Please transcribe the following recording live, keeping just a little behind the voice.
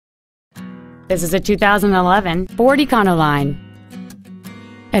This is a 2011 Ford ECONOLINE.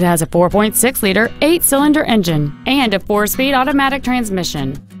 It has a 4.6-liter 8-cylinder engine and a 4-speed automatic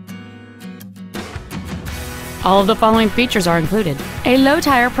transmission. All of the following features are included: a low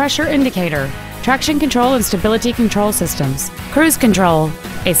tire pressure indicator, traction control and stability control systems, cruise control,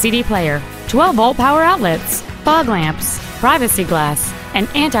 a CD player, 12-volt power outlets, fog lamps, privacy glass, an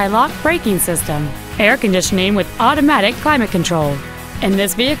anti-lock braking system, air conditioning with automatic climate control, and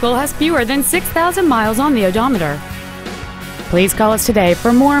this vehicle has fewer than 6,000 miles on the odometer. Please call us today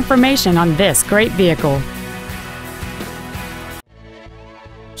for more information on this great vehicle.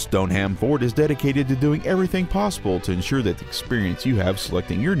 Stoneham Ford is dedicated to doing everything possible to ensure that the experience you have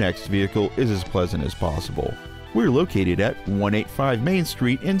selecting your next vehicle is as pleasant as possible. We're located at 185 Main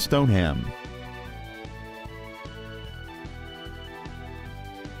Street in Stoneham.